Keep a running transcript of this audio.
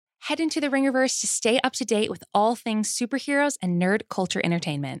head into the Ringerverse to stay up to date with all things superheroes and nerd culture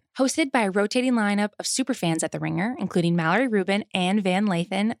entertainment. Hosted by a rotating lineup of superfans at The Ringer, including Mallory Rubin and Van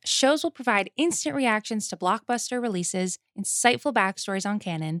Lathan, shows will provide instant reactions to blockbuster releases, insightful backstories on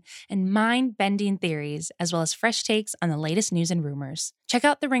canon, and mind-bending theories, as well as fresh takes on the latest news and rumors. Check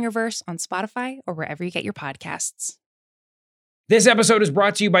out The Ringerverse on Spotify or wherever you get your podcasts. This episode is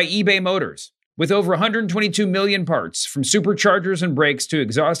brought to you by eBay Motors. With over 122 million parts, from superchargers and brakes to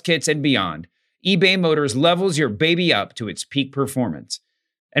exhaust kits and beyond, eBay Motors levels your baby up to its peak performance.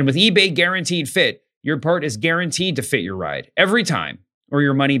 And with eBay Guaranteed Fit, your part is guaranteed to fit your ride, every time, or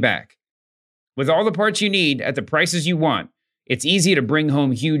your money back. With all the parts you need at the prices you want, it's easy to bring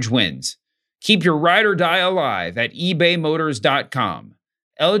home huge wins. Keep your ride or die alive at ebaymotors.com.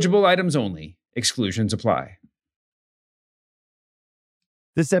 Eligible items only. Exclusions apply.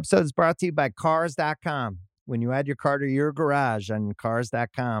 This episode is brought to you by Cars.com. When you add your car to your garage on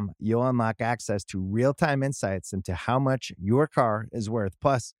Cars.com, you'll unlock access to real-time insights into how much your car is worth.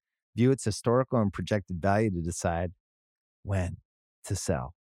 Plus, view its historical and projected value to decide when to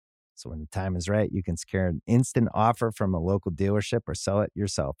sell. So when the time is right, you can secure an instant offer from a local dealership or sell it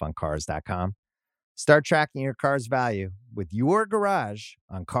yourself on Cars.com. Start tracking your car's value with your garage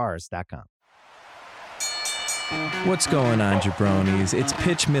on Cars.com. What's going on, jabronis? It's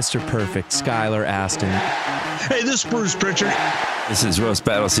Pitch Mr. Perfect, Skylar Aston. Hey, this is Bruce Pritchard. This is Roast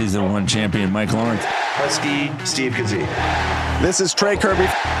Battle Season 1 champion Mike Lawrence. Husky Steve Kazee. This is Trey Kirby.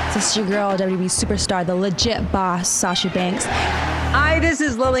 This is your girl, WWE superstar, the legit boss, Sasha Banks. Hi, this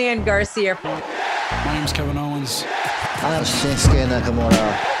is Lillian Garcia. My name's Kevin Owens. I'm Shinsuke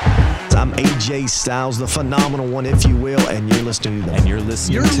Nakamura. I'm AJ Styles, the phenomenal one, if you will, and you're listening to. And you're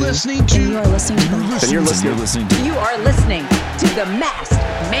listening to. You are listening to. You are listening to. You are listening to the Masked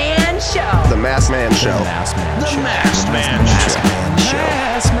Man Show. The Masked Man Show. The Masked Man Show. The Masked Man Show.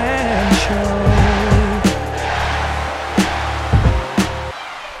 Masked Man Show.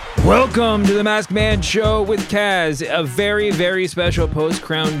 Welcome to the Masked Man Show with Kaz, a very, very special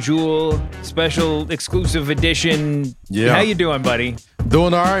post-Crown Jewel, special exclusive edition. Yeah. How you doing, buddy?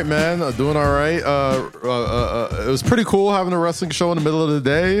 Doing all right, man. Doing all right. It was pretty cool having a wrestling show in the middle of the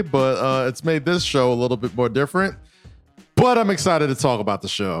day, but it's made this show a little bit more different. But I'm excited to talk about the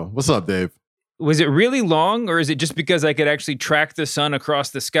show. What's up, Dave? Was it really long, or is it just because I could actually track the sun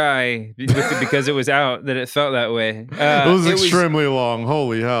across the sky because it was out that it felt that way? It was extremely long.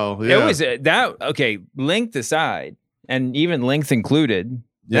 Holy hell. Yeah. It was okay, length aside, and even length included,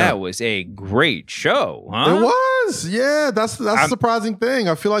 that was a great show, huh? It was. Yeah, that's a surprising thing.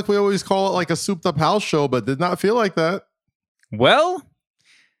 I feel like we always call it like a souped up house show, but did not feel like that. Well,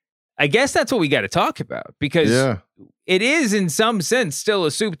 I guess that's what we got to talk about, because it is in some sense still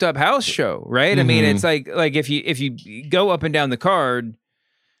a souped up house show, right? I mean, it's like if you go up and down the card,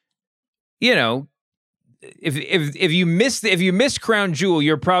 you know, if you missed Crown Jewel,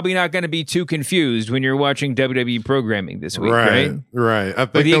 you're probably not going to be too confused when you're watching WWE programming this week, right? Right. I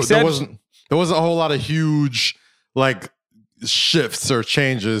think there wasn't a whole lot of huge like shifts or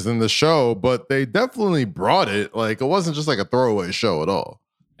changes in the show, but they definitely brought it. Like, it wasn't just like a throwaway show at all.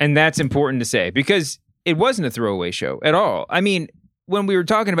 And that's important to say, because it wasn't a throwaway show at all. I mean, when we were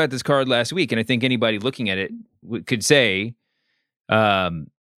talking about this card last week, and I think anybody looking at it could say, I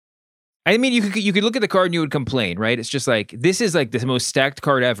mean, you could look at the card and you would complain, right? It's just like, this is like the most stacked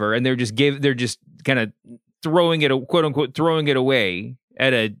card ever, and they're just kind of throwing it, quote unquote, throwing it away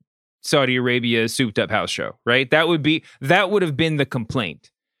at a Saudi Arabia souped up house show, right? That would have been the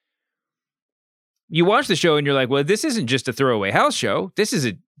complaint. You watch the show and you're like, well, this isn't just a throwaway house show. This was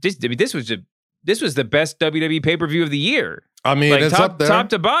the best WWE pay-per-view of the year. I mean, like, it's up there, top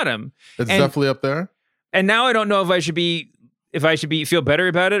to bottom. It's definitely up there. And now I don't know if I should feel better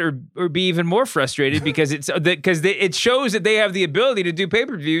about it or be even more frustrated, because it shows that they have the ability to do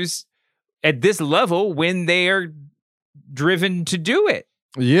pay-per-views at this level when they are driven to do it.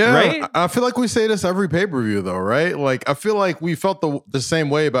 Yeah, right? I feel like we say this every pay-per-view though, right? Like, I feel like we felt the same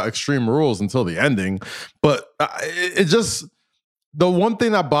way about Extreme Rules until the ending, but it just, the one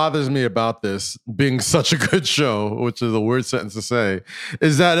thing that bothers me about this being such a good show, which is a weird sentence to say,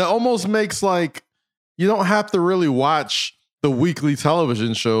 is that it almost makes like you don't have to really watch the weekly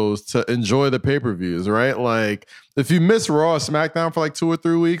television shows to enjoy the pay-per-views, right? Like, if you miss Raw or SmackDown for like 2 or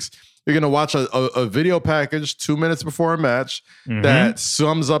 3 weeks, you're going to watch a video package 2 minutes before a match that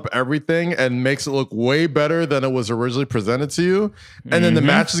sums up everything and makes it look way better than it was originally presented to you. And then the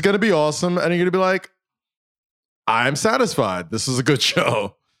match is going to be awesome. And you're going to be like, I'm satisfied. This is a good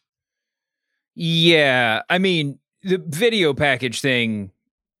show. Yeah. I mean, the video package thing,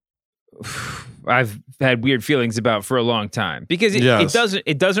 I've had weird feelings about for a long time because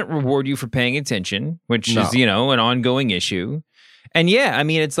it doesn't reward you for paying attention, which is, you know, an ongoing issue. And yeah, I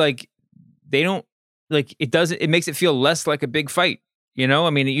mean, it's like they don't like it makes it feel less like a big fight. You know, I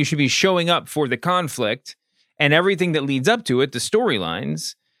mean, you should be showing up for the conflict and everything that leads up to it, the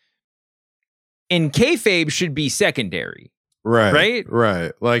storylines. In kayfabe should be secondary. Right.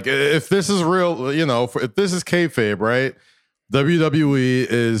 Like if this is real, you know, if this is kayfabe, right? WWE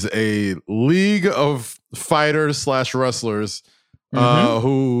is a league of fighters / wrestlers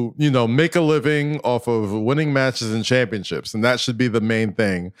who, you know, make a living off of winning matches and championships. And that should be the main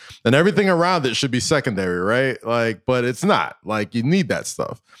thing. And everything around it should be secondary, right? Like, but it's not. Like, you need that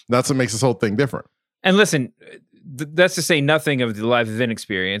stuff. That's what makes this whole thing different. And listen, that's to say nothing of the live event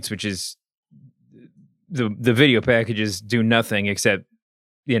experience, which is the video packages do nothing except,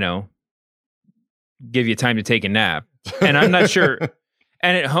 you know, give you time to take a nap. And I'm not sure.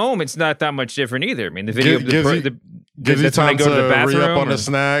 And at home, it's not that much different either. I mean, the video gives you time to go to the bathroom, re-up on the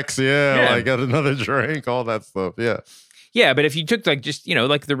snacks. Like get another drink, all that stuff. Yeah, but if you took like just, you know,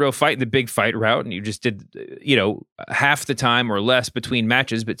 like the real fight, the big fight route, and you just did, you know, half the time or less between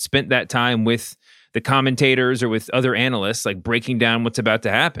matches, but spent that time with the commentators or with other analysts, like breaking down what's about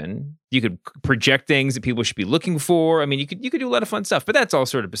to happen. You could project things that people should be looking for. I mean, you could do a lot of fun stuff, but that's all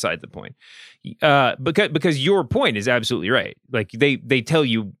sort of beside the point. Because your point is absolutely right. Like they tell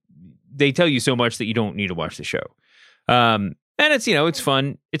you so much that you don't need to watch the show. And it's, you know, it's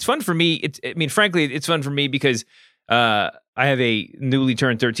fun. It's fun for me. Frankly, it's fun for me because I have a newly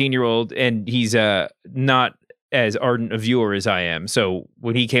turned 13-year-old and he's not as ardent a viewer as I am. So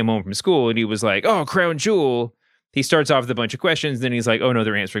when he came home from school and he was like, "Oh, Crown Jewel," he starts off with a bunch of questions. Then he's like, "Oh no,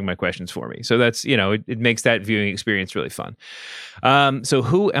 they're answering my questions for me." So that's, you know, it makes that viewing experience really fun. So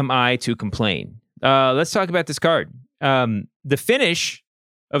who am I to complain? Let's talk about this card. The finish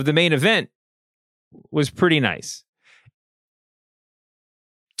of the main event was pretty nice.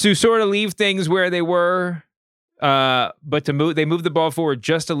 To sort of leave things where they were, but they moved the ball forward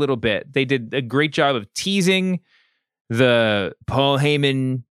just a little bit. They did a great job of teasing the Paul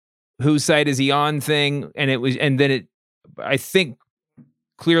Heyman, whose side is he on thing, and then it, I think,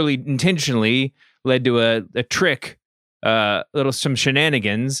 clearly intentionally led to a trick, some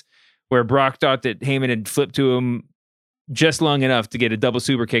shenanigans where Brock thought that Heyman had flipped to him just long enough to get a double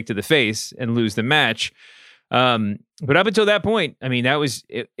super kick to the face and lose the match. But up until that point, I mean,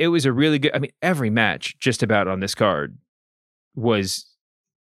 it was a really good, I mean, every match just about on this card was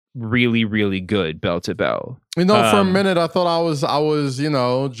really, really good bell to bell. You know, for a minute, I thought I was, you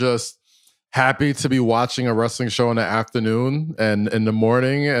know, just happy to be watching a wrestling show in the afternoon and in the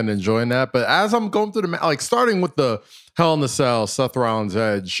morning and enjoying that. But as I'm going through like starting with the Hell in a Cell, Seth Rollins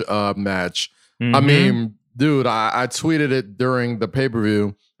Edge match, I mean, dude, I tweeted it during the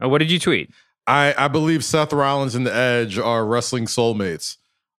pay-per-view. Oh, what did you tweet? I believe Seth Rollins and the Edge are wrestling soulmates.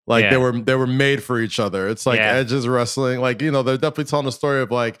 Like they were made for each other. It's like Edge is wrestling. Like, you know, they're definitely telling the story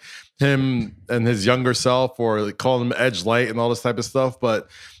of like him and his younger self, or like calling him Edge Light and all this type of stuff. But,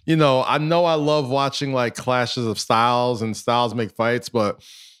 you know I love watching like clashes of styles and styles make fights, but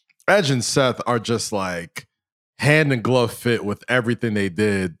Edge and Seth are just like hand and glove fit with everything they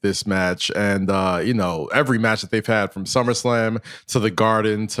did this match. And, you know, every match that they've had from SummerSlam to the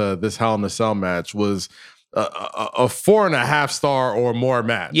Garden to this Hell in a Cell match was a 4.5 star or more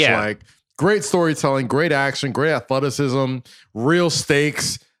match. Yeah. Like great storytelling, great action, great athleticism, real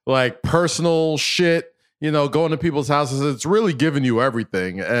stakes, like personal shit, you know, going to people's houses. It's really giving you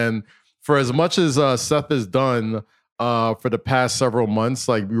everything. And for as much as Seth has done for the past several months,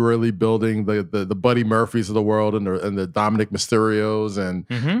 like really building the Buddy Murphys of the world and the Dominic Mysterios and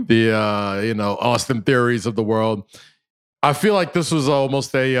the you know, Austin Theories of the world. I feel like this was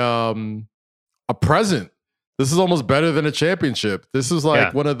almost a present. This is almost better than a championship. This is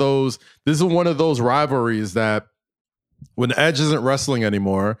like one of those rivalries that when Edge isn't wrestling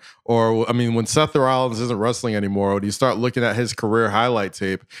anymore, or I mean, when Seth Rollins isn't wrestling anymore, when you start looking at his career highlight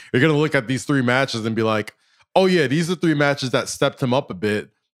tape, you're gonna look at these three matches and be like, oh yeah, these are three matches that stepped him up a bit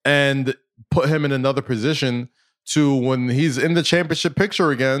and put him in another position to when he's in the championship picture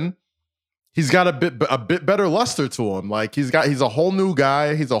again, he's got a bit better luster to him. Like he's a whole new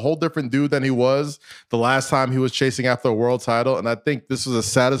guy. He's a whole different dude than he was the last time he was chasing after a world title. And I think this was a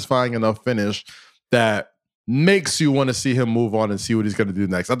satisfying enough finish that makes you want to see him move on and see what he's going to do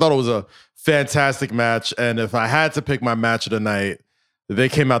next. I thought it was a fantastic match. And if I had to pick my match of the night, they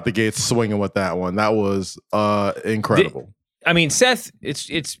came out the gates swinging with that one. That was incredible. I mean, Seth,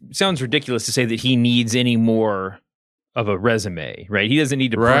 it sounds ridiculous to say that he needs any more of a resume, right? He doesn't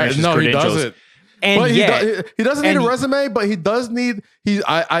need to burnish his credentials. He doesn't. And but yet, he doesn't need a resume, but he does need.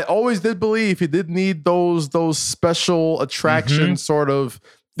 I always did believe he did need those special attraction sort of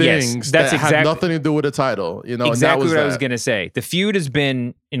things that have nothing to do with a title. You know, exactly and that was what I was going to say. The feud has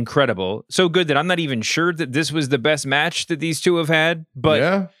been incredible, so good that I'm not even sure that this was the best match that these two have had,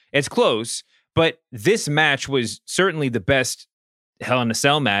 but it's close. But this match was certainly the best Hell in a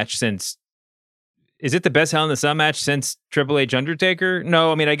Cell match since. Is it the best Hell in a Cell match since Triple H Undertaker?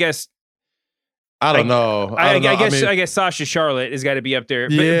 No, I mean, I guess. I don't know. I guess Sasha Charlotte has got to be up there.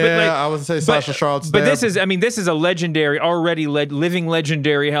 But I would say Sasha Charlotte's there. But this is a legendary, already living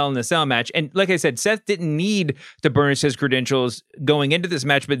legendary Hell in a Cell match. And like I said, Seth didn't need to burnish his credentials going into this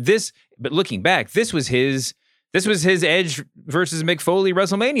match. But looking back, this was his Edge versus Mick Foley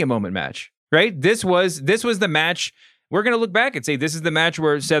WrestleMania moment match, right? This was the match. We're going to look back and say this is the match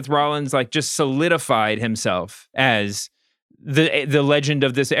where Seth Rollins like just solidified himself as the legend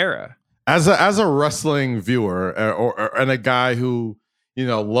of this era. As a wrestling viewer and a guy who, you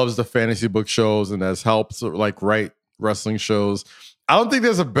know, loves the fantasy book shows and has helped like write wrestling shows, I don't think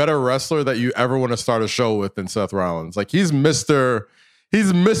there's a better wrestler that you ever want to start a show with than Seth Rollins. Like he's Mr.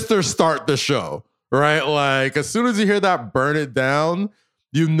 Start the show, right? Like as soon as you hear that burn it down,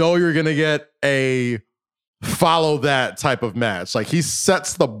 you know you're going to get a follow that type of match. Like he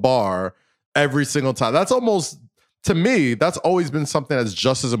sets the bar every single time. That's almost, to me, that's always been something that's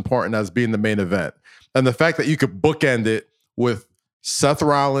just as important as being the main event. And the fact that you could bookend it with Seth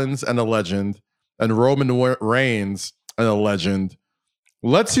Rollins and a legend and Roman Reigns and a legend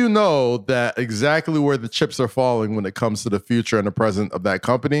lets you know that exactly where the chips are falling when it comes to the future and the present of that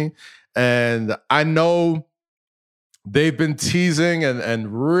company. And I know they've been teasing and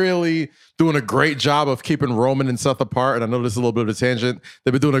really doing a great job of keeping Roman and Seth apart. And I know this is a little bit of a tangent.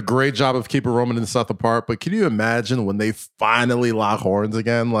 They've been doing a great job of keeping Roman and Seth apart. But can you imagine when they finally lock horns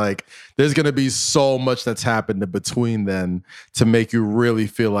again? Like, there's going to be so much that's happened in between then to make you really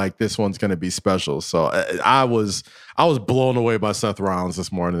feel like this one's going to be special. So I was blown away by Seth Rollins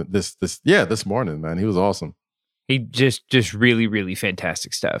this morning. This morning, man. He was awesome. He just really, really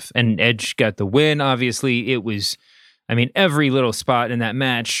fantastic stuff. And Edge got the win. Obviously, it was. I mean, every little spot in that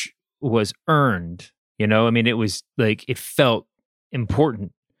match was earned, you know? I mean, it was like, it felt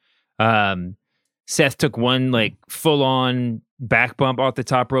important. Seth took one like full on back bump off the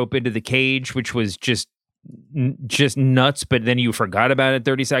top rope into the cage, which was just nuts. But then you forgot about it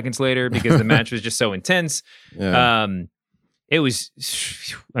 30 seconds later because the match was just so intense. Yeah. It was,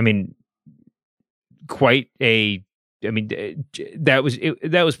 I mean, that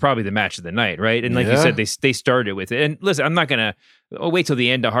was probably the match of the night, right? And like you said, they started with it. And listen, I'm not gonna wait till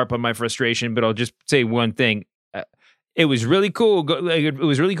the end to harp on my frustration, but I'll just say one thing: it was really cool. It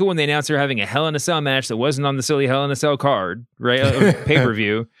was really cool when they announced they're having a Hell in a Cell match that wasn't on the silly Hell in a Cell card, right? Pay per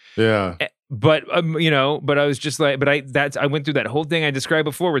view. Yeah. But but I was just like, I went through that whole thing I described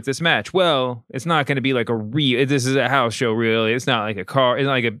before with this match. Well, it's not going to be like this is a house show, really. It's not like it's not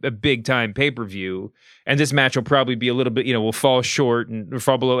like a big time pay per view. And this match will probably be a little bit, will fall short and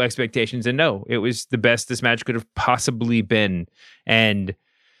fall below expectations. And no, it was the best this match could have possibly been. And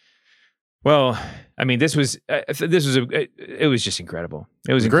well, I mean, it was just incredible.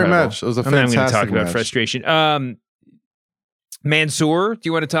 It was a great match. It was a fantastic match. I'm not going to talk about frustration. Mansoor, do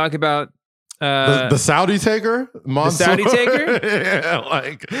you want to talk about the Saudi taker? Mansoor? The Saudi taker? Yeah,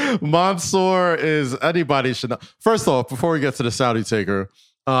 like Mansoor is, anybody should know. First off, before we get to the Saudi taker,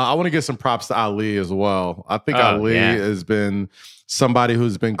 I want to give some props to Ali as well. I think Ali has been somebody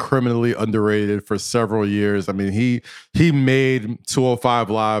who's been criminally underrated for several years. I mean, he made 205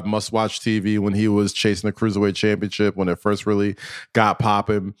 Live must-watch TV when he was chasing the Cruiserweight Championship when it first really got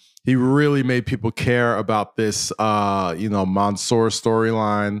popping. He really made people care about this, Mansoor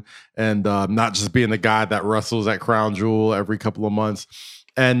storyline and not just being the guy that wrestles at Crown Jewel every couple of months.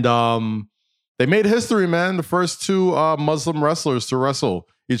 And they made history, man. The first two Muslim wrestlers to wrestle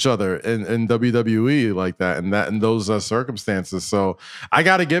each other in WWE like that and in those circumstances. So I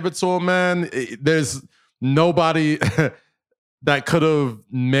got to give it to him, man. There's nobody that could have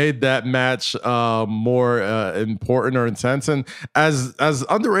made that match more important or intense. And as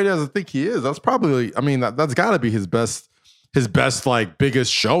underrated as I think he is, that's probably, I mean, that's got to be his best like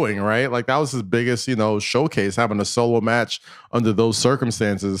biggest showing, right? Like that was his biggest, showcase, having a solo match under those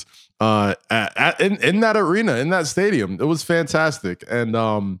circumstances in that arena, in that stadium. It was fantastic. And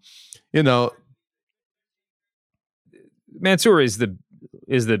Mansoor is the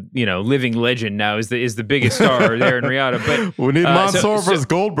living legend now, is the biggest star there in Riyadh. But we need Mansoor versus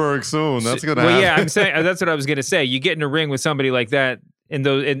Goldberg soon. That's gonna happen. Yeah, I'm saying that's what I was gonna say. You get in a ring with somebody like that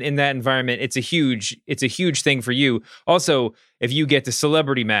in that environment, it's a huge thing for you. Also, if you get the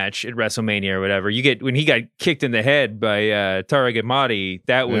celebrity match at WrestleMania or whatever, you get when he got kicked in the head by Tarek Ahmadi,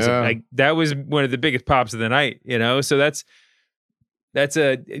 that was one of the biggest pops of the night, you know. So that's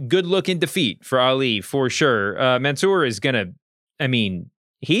a good looking defeat for Ali for sure. Mansoor is gonna, I mean,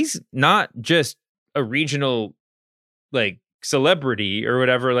 he's not just a regional like celebrity or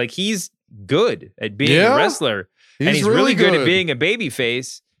whatever. Like he's good at being a wrestler. And he's really good at being a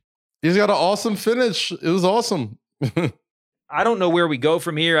babyface. He's got an awesome finish. It was awesome. I don't know where we go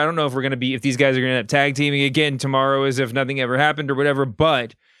from here. I don't know if if these guys are going to end up tag teaming again tomorrow as if nothing ever happened or whatever.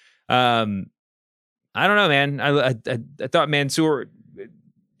 But I don't know, man. I thought Mansoor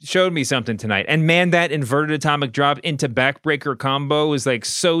showed me something tonight. And man, that inverted atomic drop into backbreaker combo was like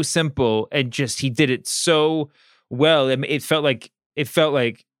so simple and just he did it so well. It felt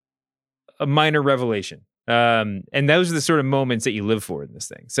like a minor revelation. And those are the sort of moments that you live for in this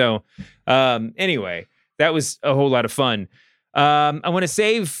thing. So anyway, that was a whole lot of fun. I want to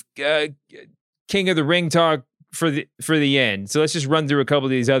save King of the Ring talk for the end. So let's just run through a couple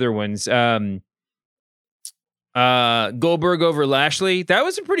of these other ones. Goldberg over Lashley. That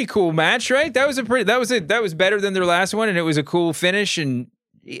was a pretty cool match, right? That was better than their last one, and it was a cool finish. And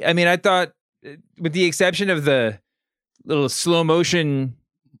I mean, I thought, with the exception of the little slow motion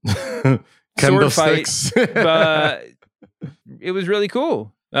sword fight, it was really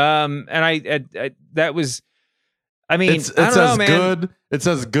cool. And I that was, I mean, it's I don't know, man. Good. It's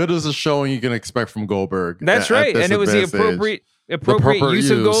as good as a showing you can expect from Goldberg. That's right, and it was the appropriate use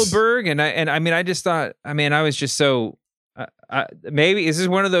of Goldberg. And I mean, I just thought, I mean, I was just so. Maybe this is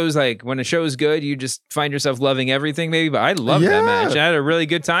one of those like when a show is good, you just find yourself loving everything. Maybe, but I loved that match. I had a really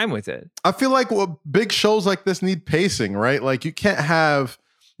good time with it. I feel like big shows like this need pacing, right? Like you can't have,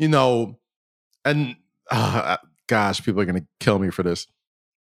 you know. And gosh, people are going to kill me for this.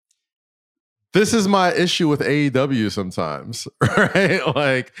 This is my issue with AEW sometimes, right?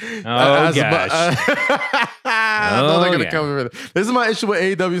 Like, gosh. I know they're going to kill me for this. This is my issue with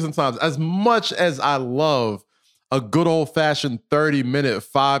AEW sometimes. As much as I love a good old-fashioned 30-minute,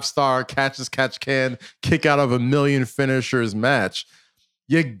 5-star catch-as-catch-can, kick out of a million finishers match,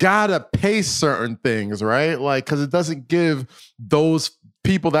 you got to pace certain things, right? Like, because it doesn't give those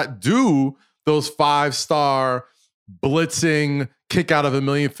people that do those 5-star blitzing kick out of a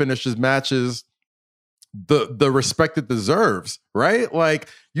million finishes matches the respect it deserves, right? Like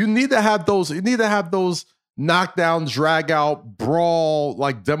you need to have those knockdown, drag out, brawl,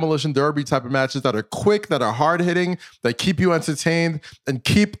 like demolition derby type of matches that are quick, that are hard hitting, that keep you entertained and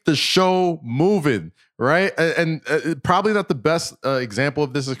keep the show moving, right? And probably not the best example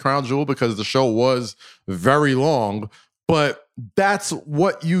of this is Crown Jewel because the show was very long. But that's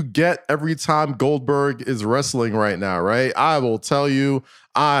what you get every time Goldberg is wrestling right now, right? I will tell you,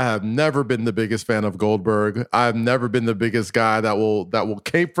 I have never been the biggest fan of Goldberg. I've never been the biggest guy that will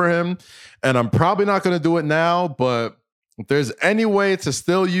cape for him. And I'm probably not going to do it now, but if there's any way to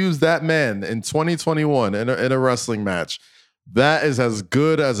still use that man in 2021 in a wrestling match, that is as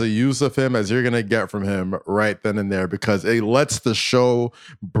good as a use of him as you're going to get from him right then and there because it lets the show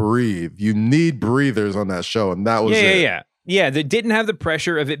breathe. You need breathers on that show, and that was it. Yeah, they didn't have the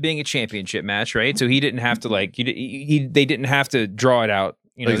pressure of it being a championship match, right? So he didn't have to they didn't have to draw it out.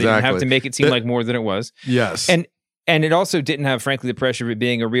 You know, They didn't have to make it seem like more than it was. Yes. And it also didn't have, frankly, the pressure of it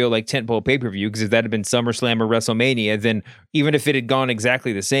being a real like tentpole pay-per-view because if that had been SummerSlam or WrestleMania, then even if it had gone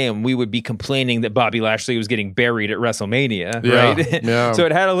exactly the same, we would be complaining that Bobby Lashley was getting buried at WrestleMania, right? Yeah. So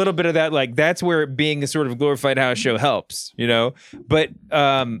it had a little bit of that, like that's where being a sort of glorified house show helps, you know? But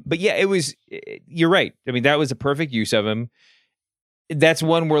yeah, it was, you're right. I mean, that was a perfect use of him. That's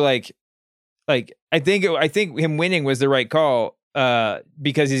one where like I think him winning was the right call.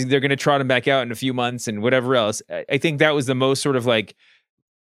 Because they're going to trot him back out in a few months and whatever else. I think that was the most sort of like,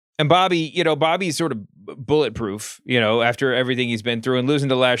 and Bobby's sort of bulletproof, after everything he's been through and losing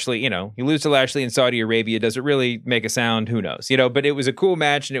to Lashley, you lose to Lashley in Saudi Arabia. Does it really make a sound? Who knows, but it was a cool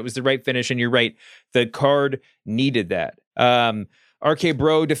match and it was the right finish. And you're right. The card needed that. RK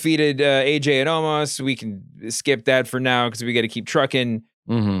Bro defeated AJ and Omos. We can skip that for now because we got to keep trucking.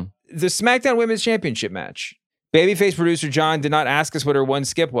 Mm-hmm. The SmackDown Women's Championship match. Babyface producer John did not ask us what her one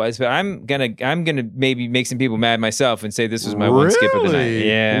skip was, but I'm gonna maybe make some people mad myself and say this was my one skip of the night.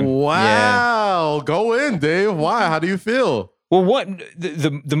 Yeah. Wow. Yeah. Go in, Dave. Why? How do you feel? Well, what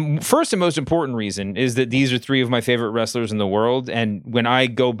the first and most important reason is that these are three of my favorite wrestlers in the world, and when I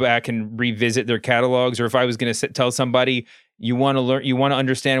go back and revisit their catalogs, or if I was going to tell somebody you want to learn, you want to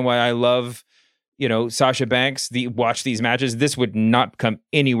understand why I love, Sasha Banks, watch these matches, this would not come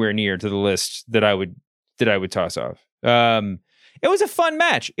anywhere near to the list that I would toss off. it was a fun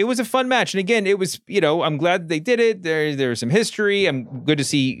match. It was a fun match. And again, it was, I'm glad that they did it. There's some history. I'm good to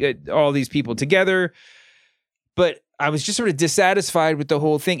see all these people together. But I was just sort of dissatisfied with the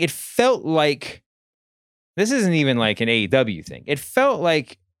whole thing. It felt like, this isn't even like an AEW thing. It felt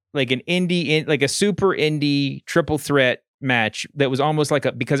like an indie, like a super indie triple threat match that was almost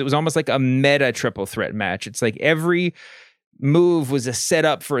like because it was almost like a meta triple threat match. It's like every move was a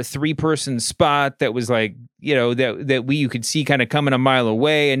setup for a 3-person spot that was like, that you could see kind of coming a mile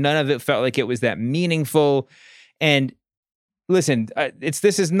away, and none of it felt like it was that meaningful. And listen,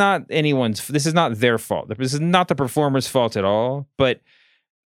 this is not their fault. This is not the performer's fault at all. But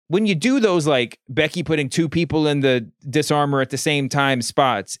when you do those, like Becky putting 2 people in the disarmor at the same time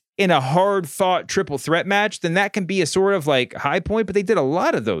spots in a hard fought triple threat match, then that can be a sort of like high point. But they did a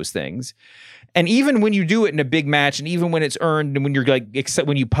lot of those things. And even when you do it in a big match, and even when it's earned, and when you're like, except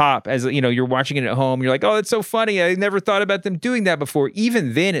when you pop, as you're watching it at home, you're like, oh, it's so funny. I never thought about them doing that before.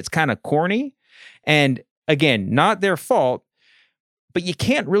 Even then, it's kind of corny. And again, not their fault, but you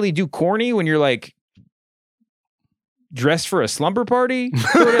can't really do corny when you're like dressed for a slumber party.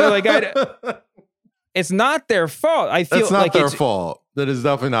 It's not their fault. I feel it's not like their fault. That is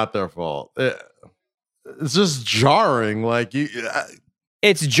definitely not their fault. It's just jarring. Like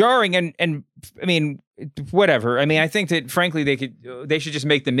it's jarring, and I mean, whatever. I mean, I think that frankly they should just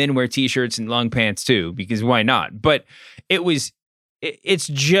make the men wear t-shirts and long pants too, because why not? But the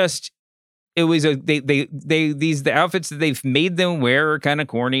outfits that they've made them wear are kind of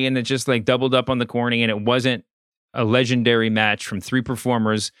corny, and it's just like doubled up on the corny, and it wasn't a legendary match from 3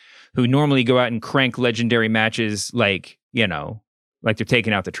 performers who normally go out and crank legendary matches like they're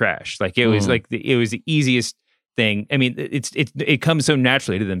taking out the trash. Like it was it was the easiest thing. I mean, it comes so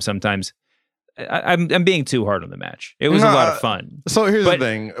naturally to them sometimes. I'm being too hard on the match. It was a lot of fun. So here's the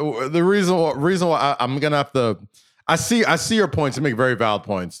thing. The reason why I'm gonna have to. I see your points. You make very valid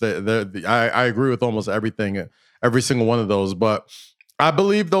points. I agree with almost everything, every single one of those. But I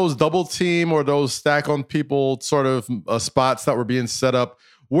believe those double team or those stack on people sort of spots that were being set up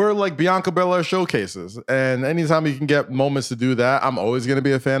were like Bianca Belair showcases. And anytime you can get moments to do that, I'm always going to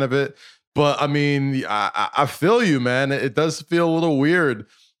be a fan of it. But I mean, I feel you, man. It does feel a little weird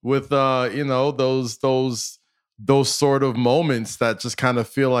with those sort of moments that just kind of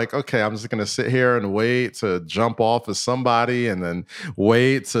feel like, okay, I'm just going to sit here and wait to jump off of somebody, and then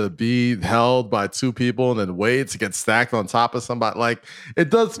wait to be held by 2 people, and then wait to get stacked on top of somebody. Like, it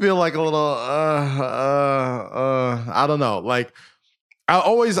does feel like a little, I don't know. Like, I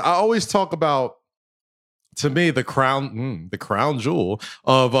always talk about, to me, the crown jewel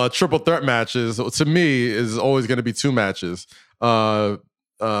of triple threat matches, to me, is always going to be 2 matches.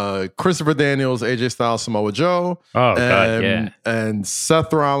 Christopher Daniels, AJ Styles, Samoa Joe, and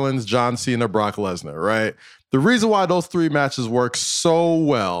Seth Rollins, John Cena, Brock Lesnar, right? The reason why those 3 matches work so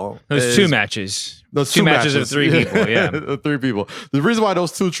well, those 2 matches. Those 2 matches of 3 people, yeah. 3 people. The reason why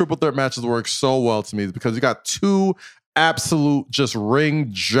those 2 triple threat matches work so well to me is because you got 2 absolute just ring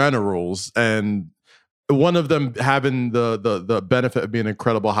generals, and one of them having the benefit of being an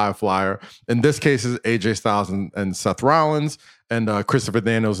incredible high flyer. In this case, is AJ Styles and Seth Rollins, and Christopher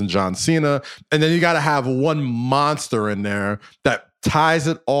Daniels and John Cena. And then you got to have one monster in there that ties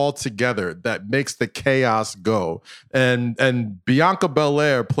it all together, that makes the chaos go. And Bianca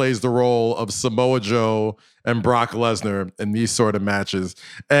Belair plays the role of Samoa Joe and Brock Lesnar in these sort of matches.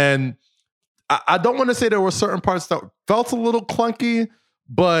 And I don't want to say there were certain parts that felt a little clunky,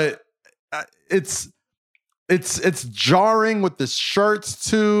 but it's jarring with the shirts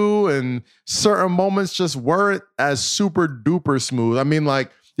too, and certain moments just weren't as super duper smooth. I mean,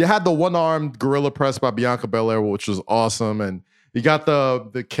 like, you had the one-armed gorilla press by Bianca Belair, which was awesome, and you got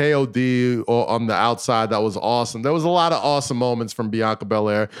the KOD on the outside that was awesome. There was a lot of awesome moments from Bianca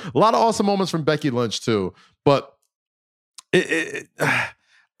Belair, a lot of awesome moments from Becky Lynch too. But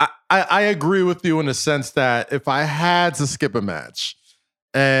I agree with you in the sense that if I had to skip a match,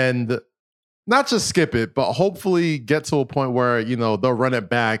 and not just skip it, but hopefully get to a point where, they'll run it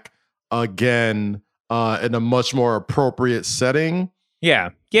back again in a much more appropriate setting. Yeah.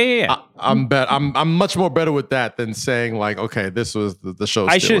 I'm much more better with that than saying like, okay, this was the show.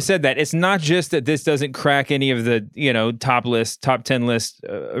 I should have said that. It's not just that this doesn't crack any of the, top 10 lists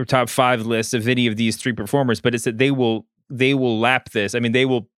or top 5 lists of any of these 3 performers, but it's that they will lap this. I mean, they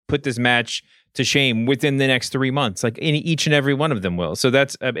will put this match to shame within the next 3 months. Like each and every one of them will. So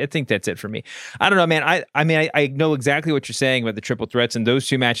that's, I think that's it for me. I don't know, man. I know exactly what you're saying about the triple threats, and those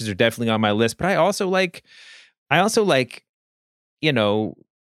 2 matches are definitely on my list, but I also like,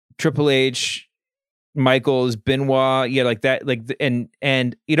 Triple H Michaels, Benoit, yeah, like that, like,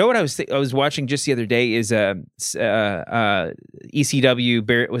 and you know what I was watching just the other day is ECW,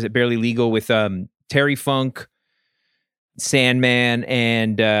 was it Barely Legal with Terry Funk, Sandman,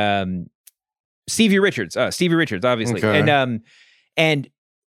 and Stevie Richards, obviously, okay. And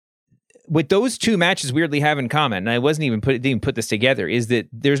what those two matches weirdly have in common, and I didn't even put this together, is that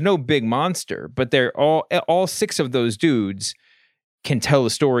there's no big monster, but they're all six of those dudes can tell a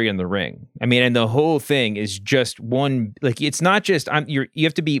story in the ring. I mean, and the whole thing is just one, like, it's not just, you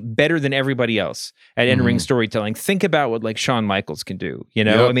have to be better than everybody else at in-ring storytelling. Think about what like Shawn Michaels can do, you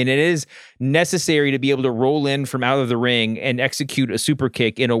know? Yep. I mean, it is necessary to be able to roll in from out of the ring and execute a super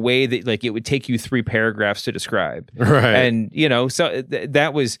kick in a way that like it would take you 3 paragraphs to describe. Right. And, you know, so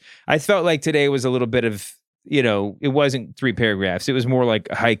that was, I felt like today was a little bit of, you know, it wasn't 3 paragraphs. It was more like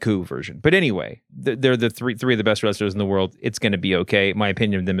a haiku version. But anyway, they're the three of the best wrestlers in the world. It's going to be okay. My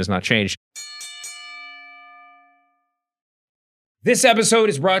opinion of them has not changed. This episode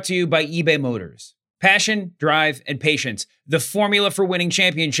is brought to you by eBay Motors. Passion, drive, and patience. The formula for winning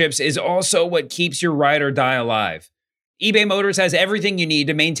championships is also what keeps your ride or die alive. eBay Motors has everything you need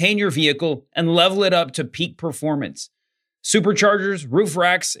to maintain your vehicle and level it up to peak performance. Superchargers, roof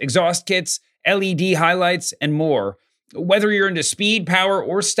racks, exhaust kits, LED highlights, and more. Whether you're into speed, power,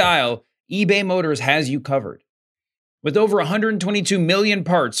 or style, eBay Motors has you covered. With over 122 million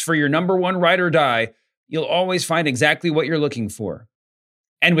parts for your number one ride or die, you'll always find exactly what you're looking for.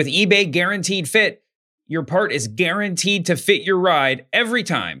 And with eBay Guaranteed Fit, your part is guaranteed to fit your ride every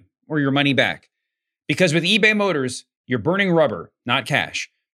time or your money back. Because with eBay Motors, you're burning rubber, not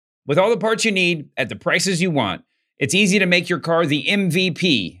cash. With all the parts you need at the prices you want, it's easy to make your car the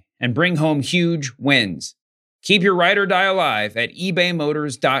MVP and bring home huge wins. Keep your ride or die alive at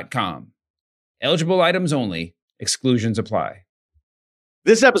ebaymotors.com. Eligible items only. Exclusions apply.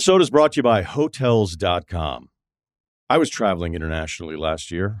 This episode is brought to you by Hotels.com. I was traveling internationally last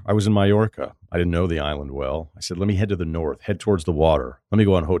year. I was in Mallorca. I didn't know the island well. I said, let me head to the north, head towards the water. Let me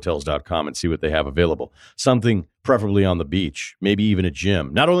go on Hotels.com and see what they have available. Something preferably on the beach, maybe even a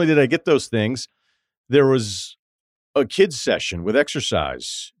gym. Not only did I get those things, there was a kids session with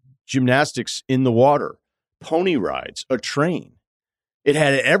exercise, gymnastics in the water, pony rides, a train. It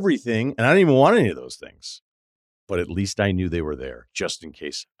had everything, and I didn't even want any of those things. But at least I knew they were there, just in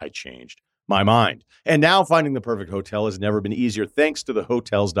case I changed my mind. And now finding the perfect hotel has never been easier thanks to the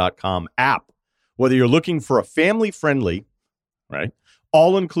Hotels.com app. Whether you're looking for a family-friendly, right,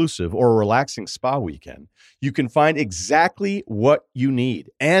 all-inclusive or a relaxing spa weekend, you can find exactly what you need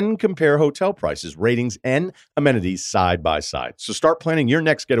and compare hotel prices, ratings, and amenities side by side. So start planning your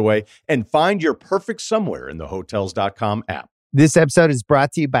next getaway and find your perfect somewhere in the Hotels.com app. This episode is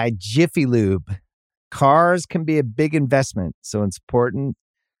brought to you by Jiffy Lube. Cars can be a big investment, so it's important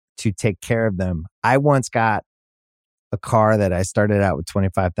to take care of them. I once got a car that I started out with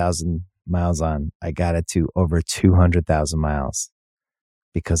 25,000 miles on. I got it to over 200,000 miles.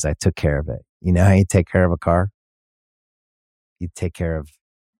 Because I took care of it. You know how you take care of a car? You take care of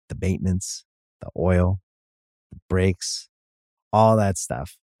the maintenance, the oil, the brakes, all that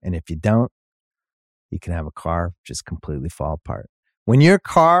stuff. And if you don't, you can have a car just completely fall apart. When your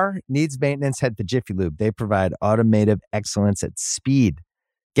car needs maintenance, head to Jiffy Lube. They provide automotive excellence at speed.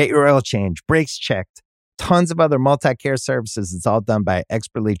 Get your oil change, brakes checked, tons of other multi-care services. It's all done by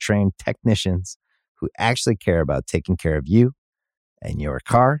expertly trained technicians who actually care about taking care of you and your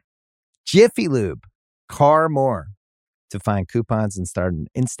car. Jiffy Lube, car more. To find coupons and start an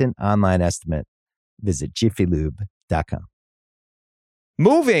instant online estimate, visit jiffylube.com.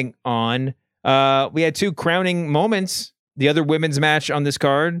 Moving on, we had 2 crowning moments. The other women's match on this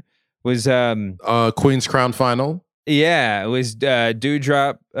card was Queen's Crown final. Yeah, it was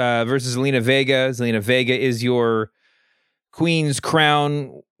Doudrop versus Zelina Vega. Zelina Vega is your Queen's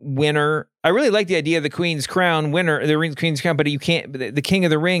Crown winner. I really like the idea of the Queen's Crown winner, the Queen's Crown, but you can't, the King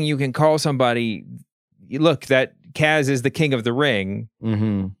of the Ring, you can call somebody, look, that Kaz is the King of the Ring.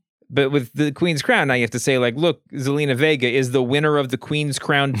 Mm-hmm. But with the Queen's Crown, now you have to say, like, look, Zelina Vega is the winner of the Queen's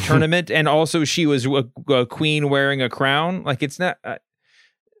Crown tournament, and also she was a queen wearing a crown. Like, it's not,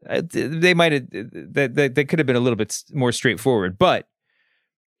 they might have, that could have been a little bit more straightforward. But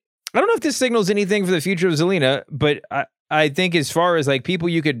I don't know if this signals anything for the future of Zelina, but I think as far as, like, people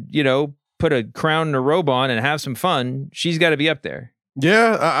you could, you know, put a crown and a robe on and have some fun, she's got to be up there.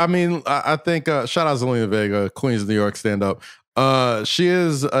 Yeah, I mean, I think shout out Zelina Vega, Queens of New York stand up. She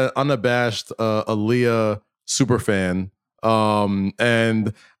is an unabashed Aaliyah super fan,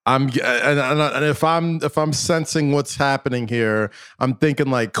 and if I'm sensing what's happening here, I'm thinking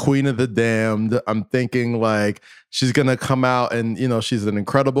like Queen of the Damned. I'm thinking like she's gonna come out and, you know, she's an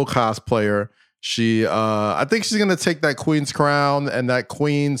incredible cosplayer. I think she's going to take that queen's crown and that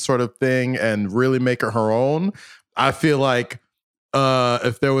queen sort of thing and really make it her own. I feel like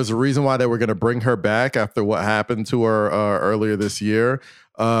if there was a reason why they were going to bring her back after what happened to her earlier this year,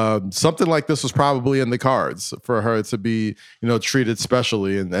 something like this was probably in the cards for her to be, treated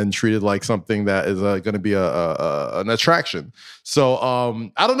specially and treated like something that is going to be an attraction. So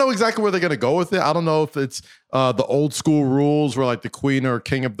I don't know exactly where they're going to go with it. I don't know if it's the old school rules where like the queen or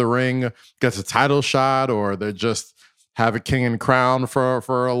king of the ring gets a title shot, or they're just have a king and crown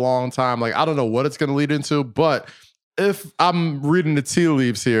for a long time. Like, I don't know what it's going to lead into, but if I'm reading the tea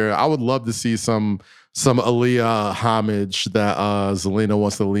leaves here, I would love to see some Aaliyah homage that Zelina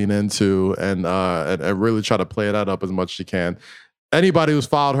wants to lean into and really try to play that up as much as she can. Anybody who's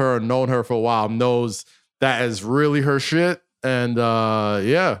followed her and known her for a while knows that is really her shit. And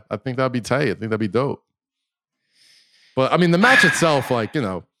I think that'd be tight. I think that'd be dope. But I mean, the match itself, like,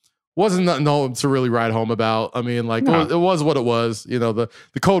 wasn't nothing to really write home about. I mean, like, it was what it was. The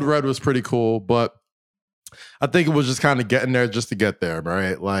Code Red was pretty cool, but I think it was just kind of getting there just to get there,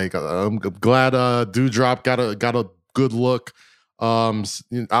 right? Like, I'm glad Doudrop got a good look. I'm just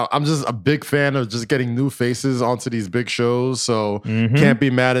a big fan of just getting new faces onto these big shows, so can't be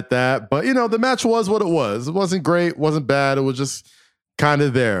mad at that. But the match was what it was. It wasn't great, wasn't bad. It was just kind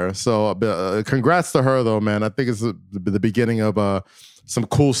of there. So congrats to her, though, man. I think it's the beginning of some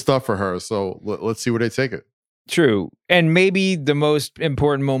cool stuff for her. So let's see where they take it. True, and maybe the most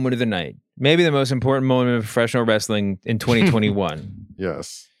important moment of the night. Maybe the most important moment of professional wrestling in 2021.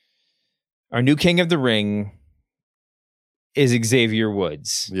 Yes. Our new king of the ring is Xavier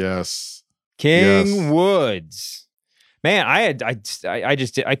Woods. Yes. King Woods. Man, I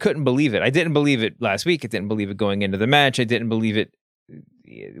couldn't believe it. I didn't believe it last week. I didn't believe it going into the match. I didn't believe it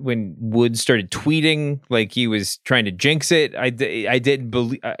when Woods started tweeting like he was trying to jinx it. I didn't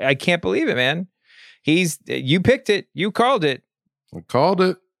believe. I can't believe it, man. You picked it. You called it. I called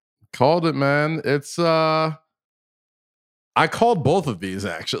it, man. It's I called both of these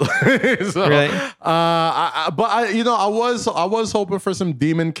actually. So, really? I was hoping for some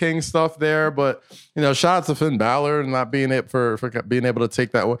Demon King stuff there, but shout out to Finn Balor and not being able for being able to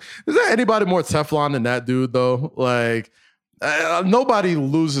take that one. Is there anybody more Teflon than that dude though? Like nobody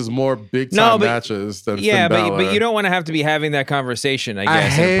loses more big time matches than Finn Balor. but you don't want to have to be having that conversation. I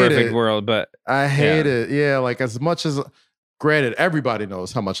guess in a perfect world, but I hate it. Yeah, like as much as. Granted, everybody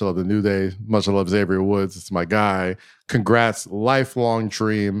knows how much I love the New Day, much I love Xavier Woods. It's my guy. Congrats, lifelong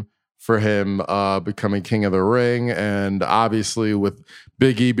dream for him becoming King of the Ring. And obviously with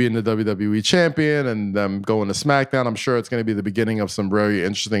Big E being the WWE champion and them going to SmackDown, I'm sure it's going to be the beginning of some very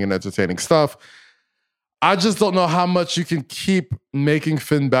interesting and entertaining stuff. I just don't know how much you can keep making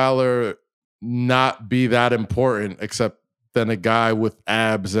Finn Balor not be that important, except then a guy with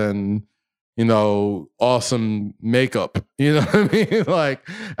abs and awesome makeup. You know what I mean? Like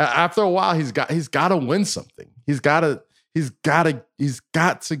after a while, he's got to win something. He's got to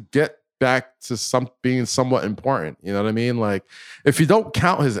get back to being somewhat important. You know what I mean? Like if you don't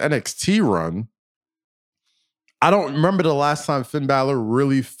count his NXT run, I don't remember the last time Finn Balor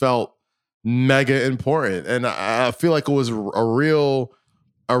really felt mega important. And I feel like it was a real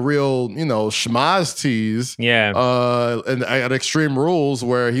schmaz tease. Yeah. And at Extreme Rules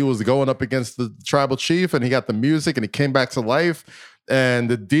where he was going up against the tribal chief and he got the music and he came back to life and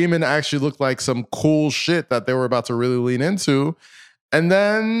the demon actually looked like some cool shit that they were about to really lean into. And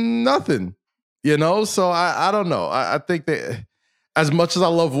then nothing, So I don't know. I think that as much as I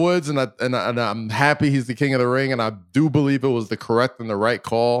love Woods and I'm happy he's the King of the Ring and I do believe it was the correct and the right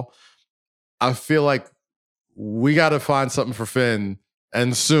call, I feel like we got to find something for Finn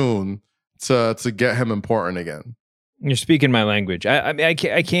and soon to get him important again. You're speaking my language. I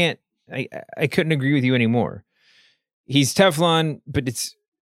couldn't agree with you anymore. He's Teflon, but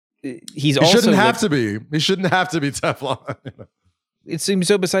he also shouldn't have to be. He shouldn't have to be Teflon. It seems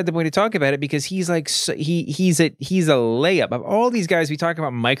so beside the point to talk about it because he's like he's a layup of all these guys. We talk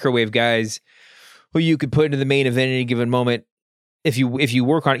about microwave guys who you could put into the main event at any given moment. If you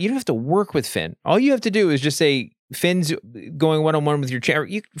work on it, you don't have to work with Finn. All you have to do is just say, Finn's going one-on-one with your champ.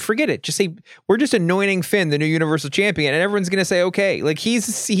 You forget it. Just say, we're just anointing Finn the new Universal Champion, and everyone's gonna say, okay. Like he's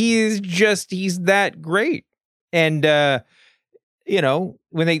that great. And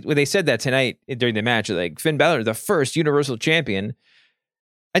when they said that tonight during the match, like Finn Balor, the first Universal Champion.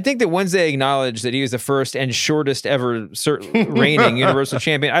 I think that once they acknowledge that he was the first and shortest ever reigning Universal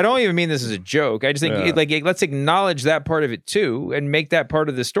Champion, I don't even mean this as a joke. I just think let's acknowledge that part of it too and make that part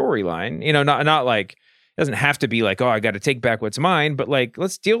of the storyline. Not like it doesn't have to be like, oh, I got to take back what's mine, but like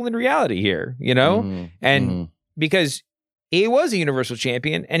let's deal in reality here, and because he was a Universal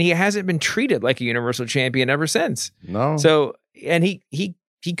Champion, and he hasn't been treated like a Universal Champion ever since. No. So, and he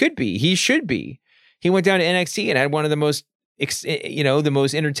could be. He should be. He went down to NXT and had one of the most, the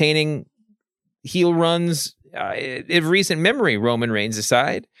most entertaining heel runs of recent memory, Roman Reigns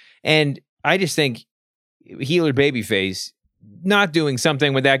aside. And I just think heel or babyface, not doing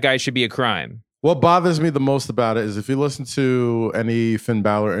something with that guy should be a crime. What bothers me the most about it is if you listen to any Finn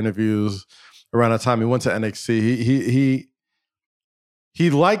Balor interviews around that time he went to NXT, he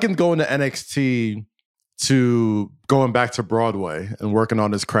likened going to NXT to going back to Broadway and working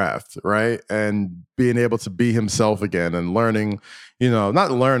on his craft, right? And being able to be himself again and learning,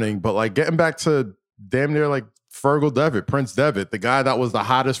 not learning, but like getting back to damn near like Fergal Devitt, Prince Devitt, the guy that was the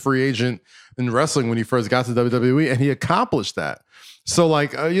hottest free agent in wrestling when he first got to WWE, and he accomplished that. So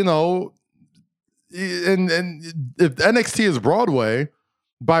like, and if NXT is Broadway,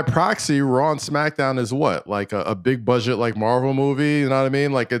 by proxy, Raw and SmackDown is what? Like a big budget like Marvel movie, you know what I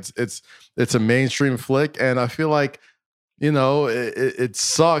mean? Like it's a mainstream flick, and I feel like, it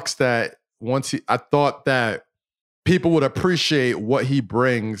sucks that I thought that people would appreciate what he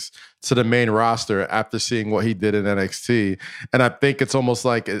brings to the main roster after seeing what he did in NXT. And I think it's almost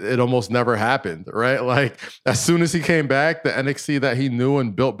like it almost never happened, right? Like as soon as he came back, the NXT that he knew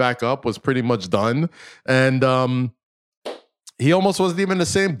and built back up was pretty much done. And he almost wasn't even the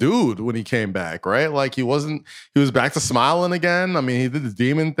same dude when he came back, right? Like he was back to smiling again. I mean, he did the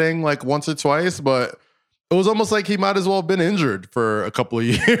demon thing like once or twice, but it was almost like he might as well have been injured for a couple of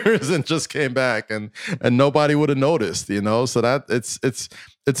years and just came back and nobody would have noticed, So that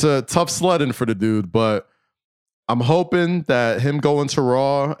it's a tough sledding for the dude, but I'm hoping that him going to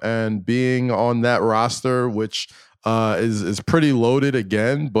Raw and being on that roster, which is pretty loaded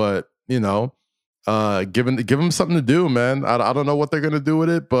again, but give him something to do, man. I don't know what they're gonna do with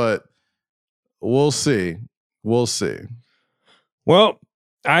it, but we'll see. We'll see. Well,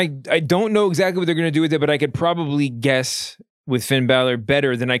 I don't know exactly what they're going to do with it, but I could probably guess with Finn Balor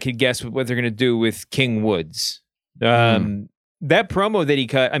better than I could guess what they're going to do with King Woods. That promo that he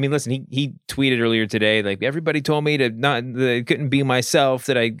cut, I mean, listen, he tweeted earlier today, like, everybody told me that I couldn't be myself,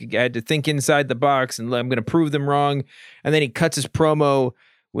 that I had to think inside the box, and I'm going to prove them wrong. And then he cuts his promo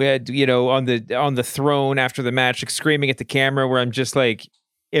with, on the throne after the match, like, screaming at the camera, where I'm just like,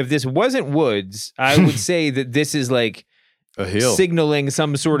 if this wasn't Woods, I would say that this is like a heel signaling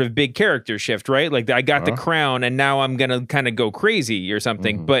some sort of big character shift, right? Like I got the crown and now I'm going to kind of go crazy or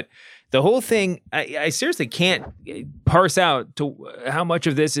something. Mm-hmm. But the whole thing, I seriously can't parse out to how much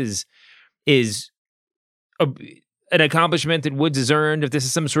of this is an accomplishment that Woods has earned. If this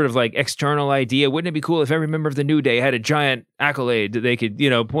is some sort of like external idea, wouldn't it be cool if every member of the New Day had a giant accolade that they could,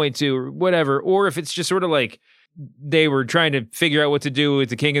 point to or whatever? Or if it's just sort of like they were trying to figure out what to do with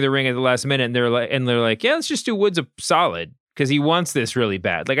the King of the Ring at the last minute, and they're like, yeah, let's just do Woods a solid because he wants this really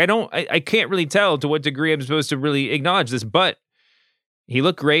bad. Like I can't really tell to what degree I'm supposed to really acknowledge this, but he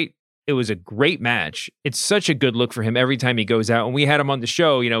looked great. It was a great match. It's such a good look for him every time he goes out. And we had him on the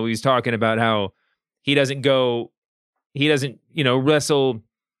show, he was talking about how he doesn't, wrestle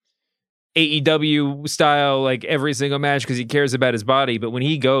AEW style like every single match because he cares about his body. But when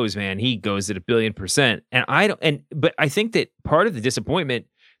he goes, man, he goes at 1,000,000,000%. But I think that part of the disappointment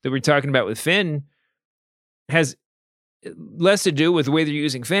that we're talking about with Finn has less to do with the way they're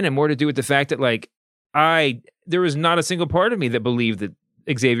using Finn and more to do with the fact that there was not a single part of me that believed that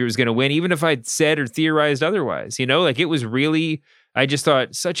Xavier was going to win, even if I'd said or theorized otherwise, it was really, I just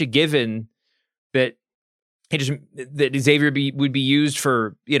thought such a given that that Xavier would be used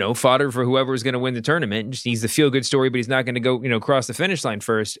for, fodder for whoever was going to win the tournament. Just he's the feel good story, but he's not going to go, cross the finish line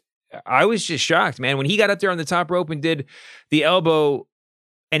first. I was just shocked, man, when he got up there on the top rope and did the elbow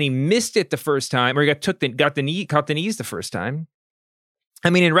and he missed it the first time, or he caught the knees the first time. I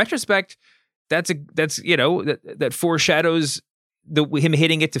mean, in retrospect, that foreshadows him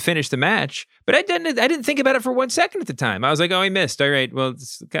hitting it to finish the match, but I didn't think about it for 1 second at the time. I was like, oh, he missed. All right, well,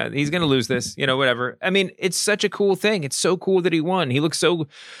 he's going to lose this, whatever. I mean, it's such a cool thing. It's so cool that he won. He looks so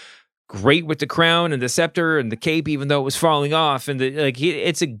great with the crown and the scepter and the cape, even though it was falling off. And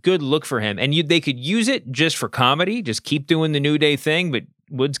it's a good look for him. And they could use it just for comedy, just keep doing the New Day thing, but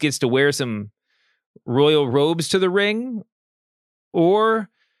Woods gets to wear some royal robes to the ring, or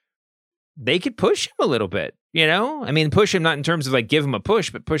they could push him a little bit. I mean, push him not in terms of like give him a push,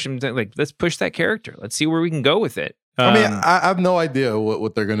 but push him to, like, let's push that character. Let's see where we can go with it. I mean, I have no idea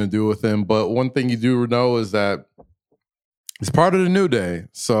what they're going to do with him, but one thing you do know is that he's part of the New Day.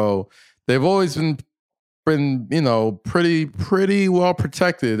 So they've always been pretty well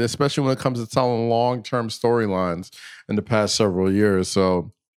protected, especially when it comes to telling long-term storylines in the past several years.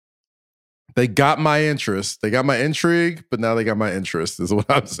 So They got my interest. They got my intrigue, but now they got my interest, is what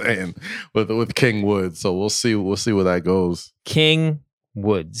I'm saying with King Woods. So we'll see where that goes. King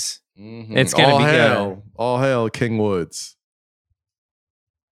Woods. Mm-hmm. It's gonna be all hail King Woods.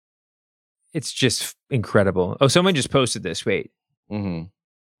 It's just incredible. Oh, someone just posted this. Wait. Mm-hmm.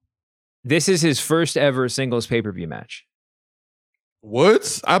 This is his first ever singles pay-per-view match.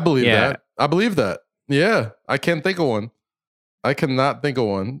 Woods? I believe that. I believe that. Yeah. I can't think of one. I cannot think of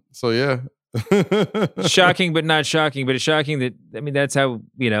one. So yeah. Shocking, but not shocking. But it's shocking that, I mean, that's how,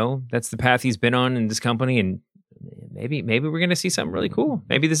 that's the path he's been on in this company. And maybe we're going to see something really cool.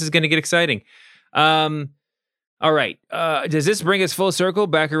 Maybe this is going to get exciting. All right. Does this bring us full circle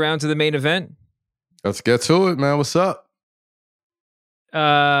back around to the main event? Let's get to it, man. What's up?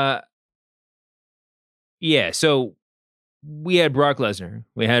 Yeah. So we had Brock Lesnar.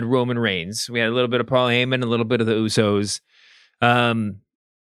 We had Roman Reigns. We had a little bit of Paul Heyman, a little bit of the Usos.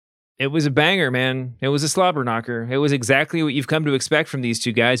 It was a banger, man. It was a slobber knocker. It was exactly what you've come to expect from these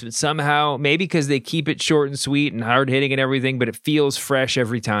two guys, but somehow, maybe because they keep it short and sweet and hard hitting and everything, but it feels fresh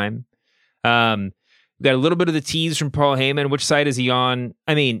every time. We got a little bit of the tease from Paul Heyman. Which side is he on?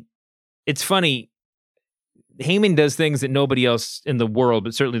 I mean, it's funny. Heyman does things that nobody else in the world,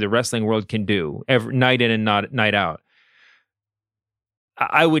 but certainly the wrestling world, can do every night in and night out.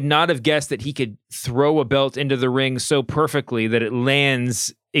 I would not have guessed that he could throw a belt into the ring so perfectly that it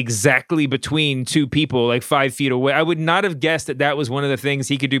lands exactly between two people, like 5 feet away. I would not have guessed that that was one of the things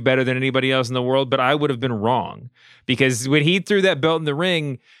he could do better than anybody else in the world, but I would have been wrong, because when he threw that belt in the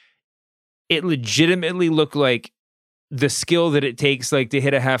ring, it legitimately looked like the skill that it takes, like, to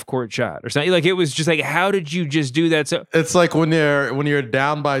hit a half court shot or something. Like, it was just like, how did you just do that? So it's like when you're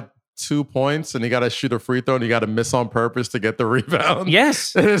down by 2 points and you got to shoot a free throw and you got to miss on purpose to get the rebound.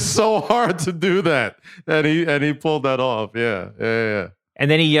 Yes. It is so hard to do that. And he pulled that off. Yeah. And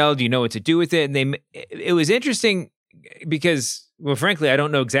then he yelled, "You know what to do with it." And it was interesting because, well, frankly, I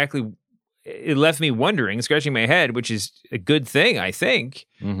don't know exactly. It left me wondering, scratching my head, which is a good thing, I think.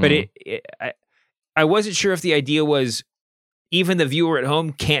 Mm-hmm. But I wasn't sure if the idea was even the viewer at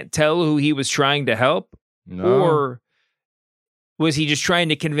home can't tell who he was trying to help, or was he just trying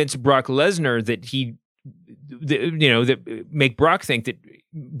to convince Brock Lesnar that make Brock think that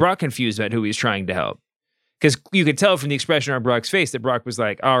Brock confused about who he was trying to help? Because you could tell from the expression on Brock's face that Brock was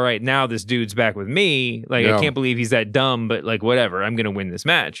like, all right, now this dude's back with me. Like, I can't believe he's that dumb, but like, whatever, I'm going to win this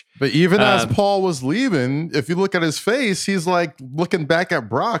match. But even as Paul was leaving, if you look at his face, he's like looking back at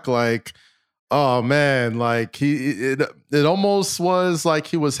Brock like, oh man, like it almost was like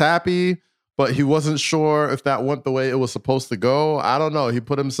he was happy, but he wasn't sure if that went the way it was supposed to go. I don't know. He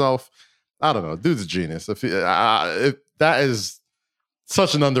put himself, I don't know. Dude's a genius. If that is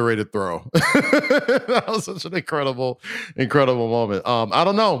such an underrated throw. That was such an incredible moment. I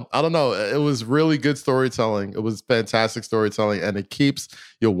don't know. It was really good storytelling. It was fantastic storytelling, and it keeps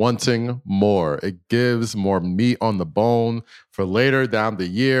you wanting more. It gives more meat on the bone for later down the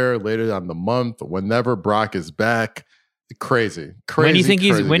year, later down the month, whenever Brock is back. Crazy. When do you think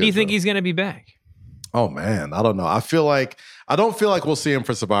he's going to be back? Oh man, I don't know. I don't feel like we'll see him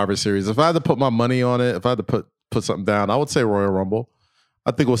for Survivor Series. If I had to put my money on it, if I had to put something down, I would say Royal Rumble. I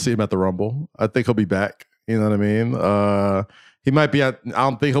think we'll see him at the Rumble. I think he'll be back. You know what I mean? He might be I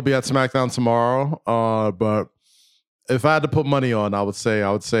don't think he'll be at SmackDown tomorrow. But if I had to put money on, I would say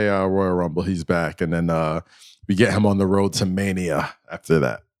Royal Rumble. He's back, and then we get him on the road to Mania after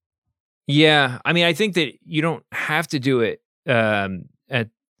that. Yeah, I mean, I think that you don't have to do it at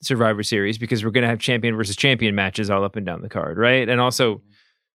Survivor Series, because we're going to have champion versus champion matches all up and down the card, right? And also,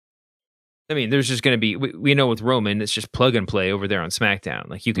 I mean, there's just going to be, we know with Roman, it's just plug and play over there on SmackDown.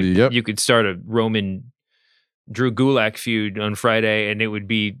 Like, you could start a Roman Drew Gulak feud on Friday, and it would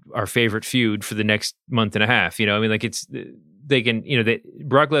be our favorite feud for the next month and a half. I mean, like,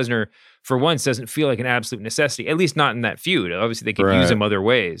 Brock Lesnar for once doesn't feel like an absolute necessity, at least not in that feud. Obviously, they could use him other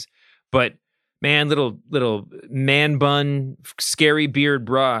ways, but man, little man bun, scary beard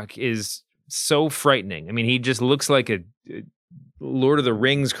Brock is so frightening. I mean, he just looks like a Lord of the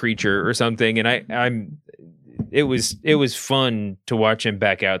Rings creature or something, and it was fun to watch him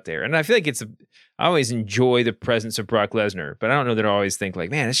back out there. And I feel like I always enjoy the presence of Brock Lesnar, but I don't know that I always think like,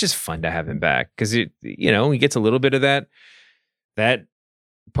 man, it's just fun to have him back, because he gets a little bit of that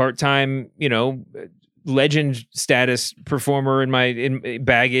part-time, legend status performer in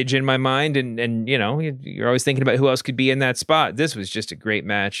baggage in my mind, and you're always thinking about who else could be in that spot. This was just a great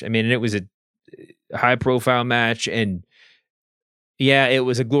match. I mean, it was a high profile match, and yeah, it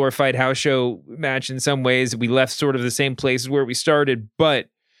was a glorified house show match in some ways. We left sort of the same places where we started, but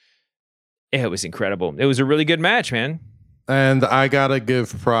it was incredible. It was a really good match, man. And I gotta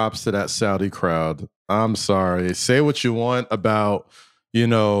give props to that Saudi crowd. I'm sorry. Say what you want about,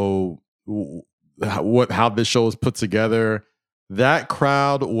 how this show was put together. That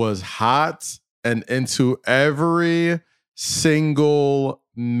crowd was hot and into every single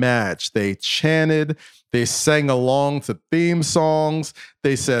match. They chanted, they sang along to theme songs.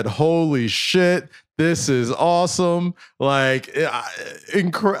 They said, "Holy shit, this is awesome." Like I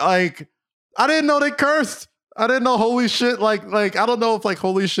didn't know they cursed. I didn't know holy shit. Like I don't know if like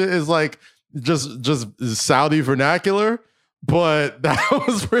holy shit is like just Saudi vernacular, but that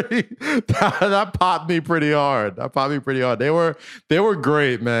was that popped me pretty hard. They were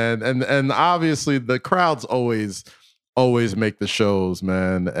great, man. And obviously the crowds always make the shows,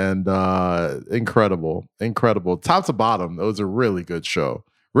 man. And incredible. Top to bottom, it was a really good show.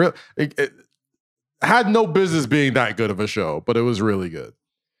 It had no business being that good of a show, but it was really good.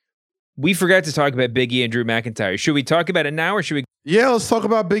 We forgot to talk about Big E and Drew McIntyre. Should we talk about it now, or should we? Yeah, let's talk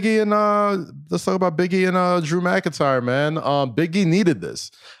about Big E and Drew McIntyre, man. Big E needed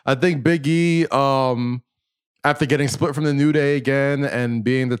this. I think Big E, after getting split from the New Day again and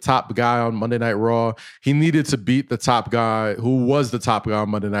being the top guy on Monday Night Raw, he needed to beat the top guy who was the top guy on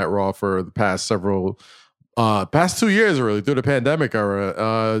Monday Night Raw for the past 2 years, really, through the pandemic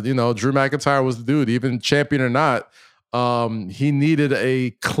era. Drew McIntyre was the dude, even champion or not. He needed a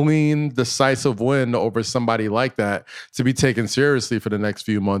clean, decisive win over somebody like that to be taken seriously for the next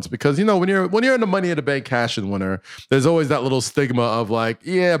few months. Because when you're in the Money in the Bank cash-in winner, there's always that little stigma of like,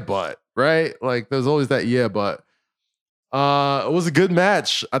 yeah, but right, like there's always that yeah, but. It was a good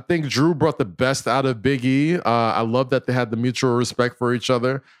match. I think Drew brought the best out of Big E. I love that they had the mutual respect for each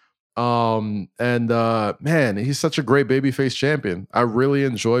other. Man, he's such a great babyface champion. I really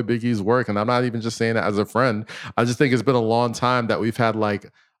enjoy Big E's work, and I'm not even just saying that as a friend. I just think it's been a long time that we've had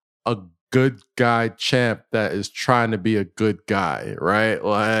like a good guy champ that is trying to be a good guy, right?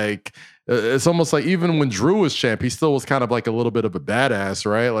 Like it's almost like even when Drew was champ, he still was kind of like a little bit of a badass,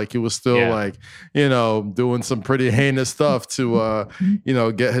 right? Like he was still like, doing some pretty heinous stuff to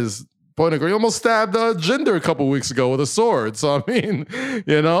get his point of view. He almost stabbed Jinder a couple weeks ago with a sword. So I mean,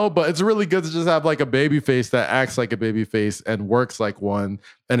 but it's really good to just have like a baby face that acts like a baby face and works like one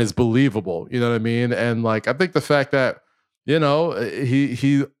and is believable. You know what I mean? And like I think the fact that,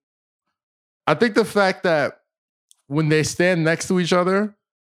 I think the fact that when they stand next to each other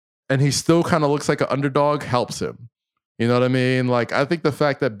and he still kind of looks like an underdog helps him. You know what I mean? Like, I think the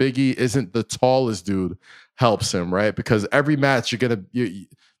fact that Big E isn't the tallest dude helps him, right? Because every match you don't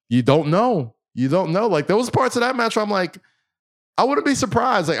know. You don't know. Like, there was parts of that match where I'm like, I wouldn't be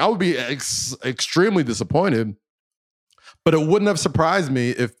surprised. Like, I would be extremely disappointed, but it wouldn't have surprised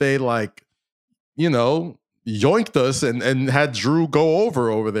me if they yoinked us and had Drew go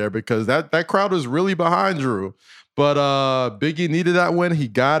over there, because that crowd was really behind Drew. But Big E needed that win. He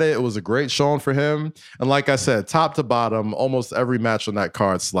got it. It was a great showing for him. And like I said, top to bottom, almost every match on that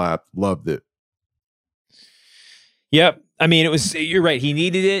card slapped. Loved it. Yep. I mean, you're right. He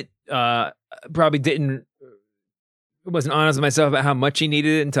needed it. Probably wasn't honest with myself about how much he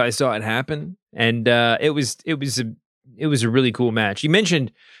needed it until I saw it happen. And it was a really cool match. You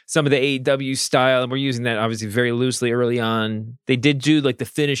mentioned some of the AEW style, and we're using that obviously very loosely early on. They did do like the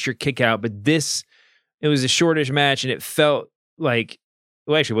finisher kick out, but it was a shortish match, and it felt like,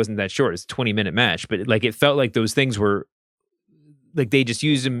 well, actually it wasn't that short. It's a 20-minute match, but like it felt like those things were like they just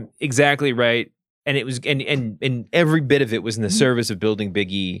used them exactly right. And it was, and every bit of it was in the service of building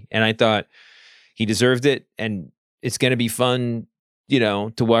Big E. And I thought he deserved it. And it's going to be fun,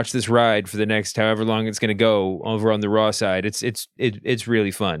 to watch this ride for the next however long it's going to go over on the Raw side. It's really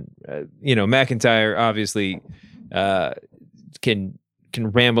fun. McIntyre obviously can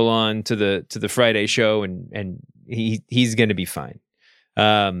ramble on to the Friday show, and he's going to be fine.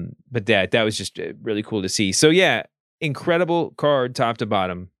 But that was just really cool to see. So yeah, incredible card top to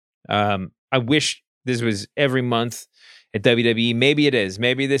bottom. I wish this was every month at WWE. Maybe it is.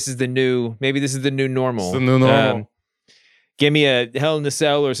 Maybe this is the new normal. It's the new normal. Give me a Hell in a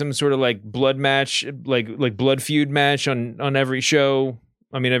Cell or some sort of like blood match, like blood feud match on every show.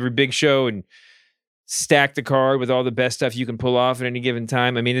 I mean, every big show, and stack the card with all the best stuff you can pull off at any given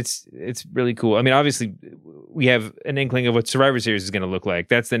time. I mean, it's really cool. I mean, obviously we have an inkling of what Survivor Series is going to look like.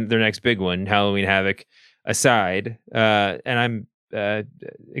 That's their next big one, Halloween Havoc aside. And I'm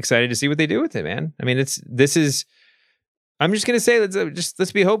excited to see what they do with it, man. I mean, I'm just going to say,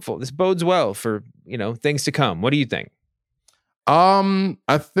 let's be hopeful. This bodes well for, things to come. What do you think?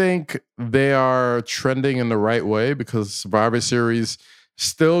 I think they are trending in the right way, because Survivor Series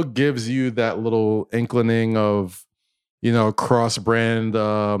still gives you that little inclining of, cross-brand,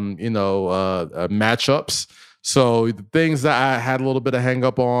 matchups. So the things that I had a little bit of hang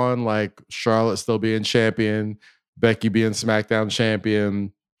up on, like Charlotte still being champion, Becky being SmackDown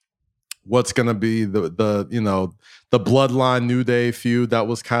champion, what's going to be the Bloodline New Day feud that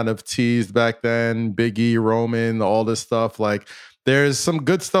was kind of teased back then, Big E, Roman, all this stuff. Like, there's some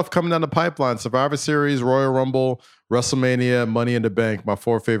good stuff coming down the pipeline. Survivor Series, Royal Rumble, WrestleMania, Money in the Bank, my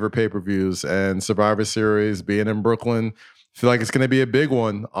 4 favorite pay-per-views, and Survivor Series being in Brooklyn. Feel like it's going to be a big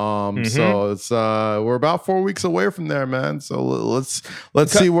one. So it's we're about 4 weeks away from there, man. So let's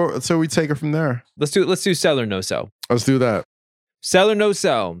see where we take it from there. Let's do sell or no sell. Let's do that. Sell or no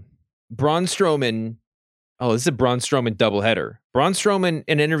sell. Braun Strowman. Oh, this is a Braun Strowman doubleheader. Braun Strowman,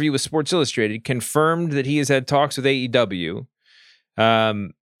 in an interview with Sports Illustrated, confirmed that he has had talks with AEW.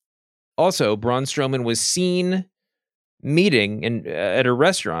 Also, Braun Strowman was seen meeting at a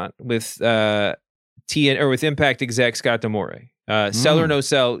restaurant with with Impact exec Scott D'Amore. Sell or no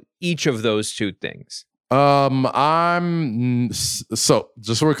sell each of those two things. I'm so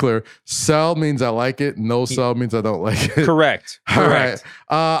just so we're clear, sell means I like it, no sell means I don't like it. Correct. All right.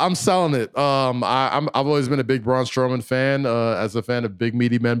 I'm selling it. I've always been a big Braun Strowman fan, as a fan of big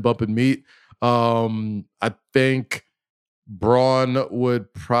meaty men bumping meat. I think Braun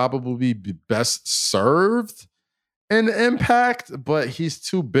would probably be best served in Impact, but he's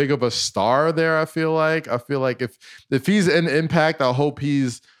too big of a star there. I feel like if he's in Impact, I hope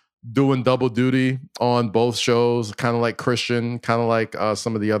he's doing double duty on both shows, kind of like Christian, kind of like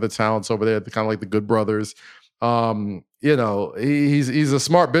some of the other talents over there, kind of like the Good Brothers. He's a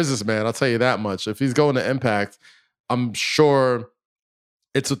smart businessman, I'll tell you that much. If he's going to Impact, I'm sure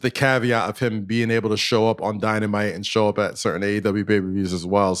it's with the caveat of him being able to show up on Dynamite and show up at certain AEW pay-per-views as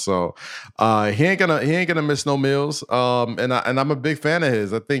well. So he ain't gonna miss no meals. And I'm a big fan of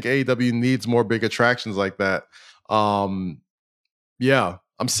his. I think AEW needs more big attractions like that. Yeah,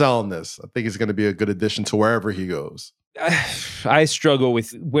 I'm selling this. I think it's going to be a good addition to wherever he goes. I struggle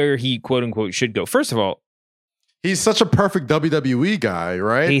with where he quote unquote should go. First of all, he's such a perfect WWE guy,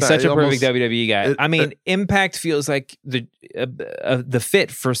 right? He's such a perfect WWE guy. I mean, Impact feels like the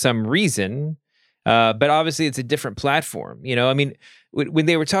fit for some reason, but obviously it's a different platform. You know, I mean, when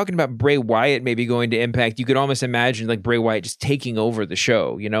they were talking about Bray Wyatt maybe going to Impact, you could almost imagine like Bray Wyatt just taking over the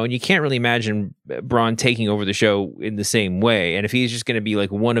show, you know, and you can't really imagine Braun taking over the show in the same way. And if he's just going to be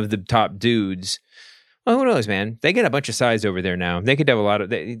like one of the top dudes, well, who knows, man? They get a bunch of size over there now. They could have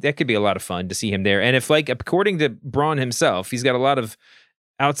that could be a lot of fun to see him there. And if, like, according to Braun himself, he's got a lot of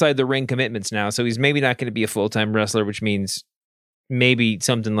outside the ring commitments now, so he's maybe not going to be a full-time wrestler, which means maybe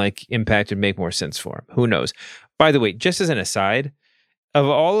something like Impact would make more sense for him. Who knows? By the way, just as an aside, of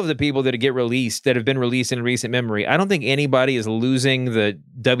all of the people that have been released in recent memory, I don't think anybody is losing the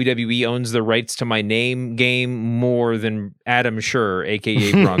WWE owns the rights to my name game more than Adam Scherr,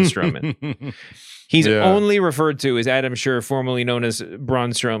 aka Braun Strowman. He's only referred to as Adam Scherr, formerly known as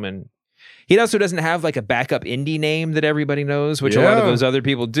Braun Strowman. He also doesn't have like a backup indie name that everybody knows, which a lot of those other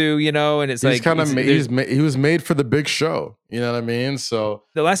people do, you know. And it's he was made for the big show, you know what I mean? So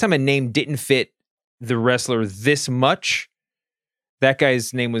the last time a name didn't fit the wrestler this much, that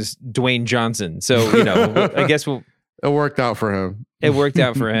guy's name was Dwayne Johnson. So, you know, I guess it worked out for him. It worked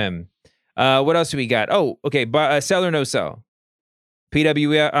out for him. What else do we got? Oh, okay. Sell or no sell?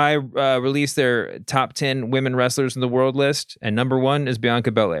 PWI released their top 10 women wrestlers in the world list, and number 1 is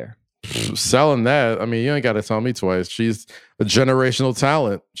Bianca Belair. Selling that. I mean, you ain't got to tell me twice. She's a generational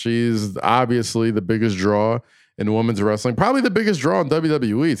talent. She's obviously the biggest draw in women's wrestling, probably the biggest draw in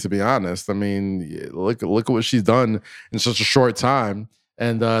WWE, to be honest. I mean, look at what she's done in such a short time,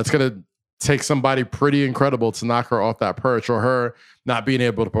 and it's gonna take somebody pretty incredible to knock her off that perch, or her not being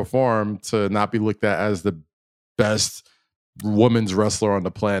able to perform to not be looked at as the best women's wrestler on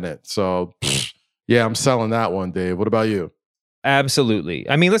the planet. So, yeah, I'm selling that one, Dave. What about you? Absolutely.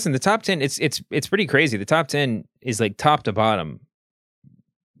 I mean, listen, the top 10, it's pretty crazy. The top 10 is like top to bottom.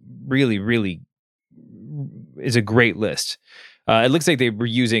 Really, really is a great list. It looks like they were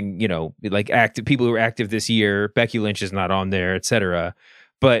using, you know, like active people who were active this year. Becky Lynch is not on there, etc.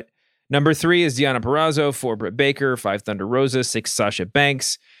 But number 3 is Deonna Purrazzo, 4 Britt Baker, 5 Thunder Rosa, 6 Sasha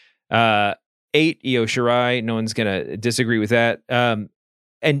Banks, 8 Io Shirai. No one's gonna disagree with that.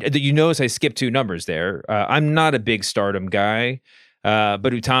 And you notice I skipped 2 numbers there. I'm not a big Stardom guy, but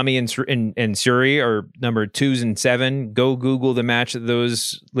Utami and Suri are number 2s and 7. Go Google the match that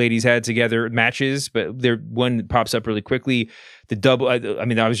those ladies had together, matches, but there one that pops up really quickly. The double. I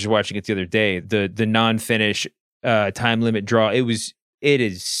mean, I was just watching it the other day. The non-finish time limit draw. It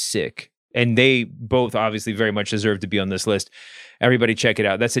is sick, and they both obviously very much deserve to be on this list. Everybody check it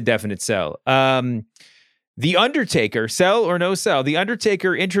out. That's a definite sell. The Undertaker, sell or no sell? The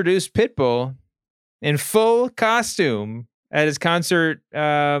Undertaker introduced Pitbull in full costume at his concert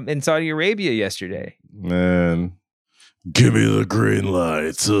in Saudi Arabia yesterday. Man, give me the green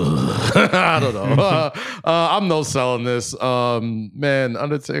lights. I don't know. I'm no selling this. Man,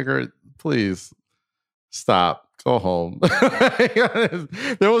 Undertaker, please stop. Go home.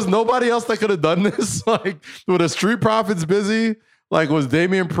 There was nobody else that could have done this. Like, were the Street Profits busy? Like, was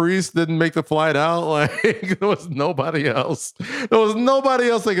Damian Priest didn't make the flight out? Like, there was nobody else. There was nobody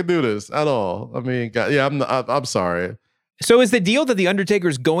else that could do this at all. I mean, God, yeah, I'm sorry. So is the deal that the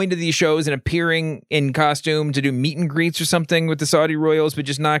Undertaker's going to these shows and appearing in costume to do meet and greets or something with the Saudi royals, but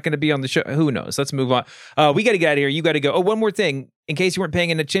just not going to be on the show? Who knows? Let's move on. We got to get out of here. You got to go. Oh, one more thing. In case you weren't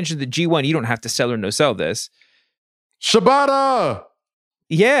paying attention to the G1, you don't have to sell or no sell this. Shibata!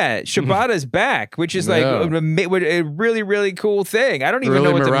 Yeah, Shibata's back, which is like a really, really cool thing. I don't even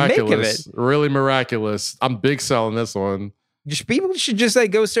know what to make of it. Really miraculous. I'm big selling this one. People should just like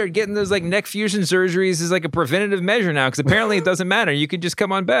go start getting those like neck fusion surgeries as like a preventative measure now, because apparently it doesn't matter. You can just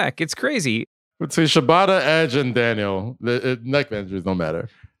come on back. It's crazy. Between Shibata, Edge, and Daniel, the neck injuries don't matter.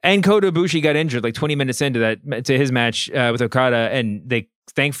 And Kota Ibushi got injured like 20 minutes into his match with Okada, and they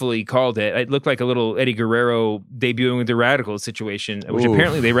thankfully called it. It looked like a little Eddie Guerrero debuting with the Radicals situation, which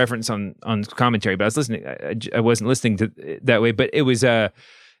apparently they reference on commentary. But I was listening. I wasn't listening to it that way. But it was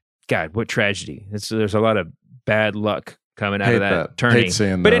God, what tragedy! There's a lot of bad luck coming out of that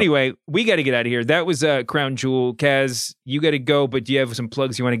turning. But anyway, we got to get out of here. That was Crown Jewel. Kaz, you got to go, but do you have some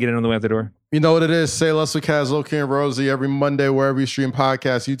plugs you want to get in on the way out the door? You know what it is. Say less with Kaz, Loki, and Rosie every Monday, wherever you stream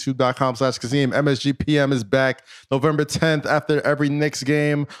podcasts, youtube.com/Kazim. MSG PM is back November 10th after every Knicks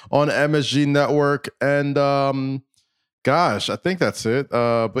game on MSG Network. And gosh, I think that's it.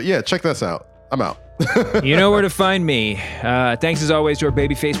 But yeah, check this out. I'm out. You know where to find me. Thanks as always to our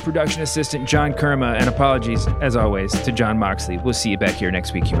babyface production assistant, John Kerma, and apologies as always to John Moxley. We'll see you back here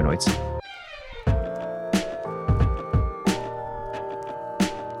next week, humanoids.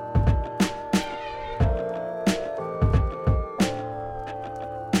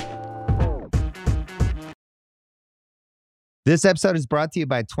 This episode is brought to you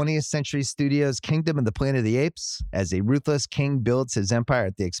by 20th Century Studios' Kingdom of the Planet of the Apes. As a ruthless king builds his empire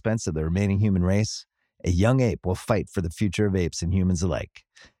at the expense of the remaining human race, a young ape will fight for the future of apes and humans alike.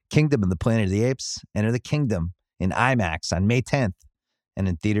 Kingdom of the Planet of the Apes. Enter the kingdom in IMAX on May 10th and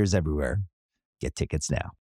in theaters everywhere. Get tickets now.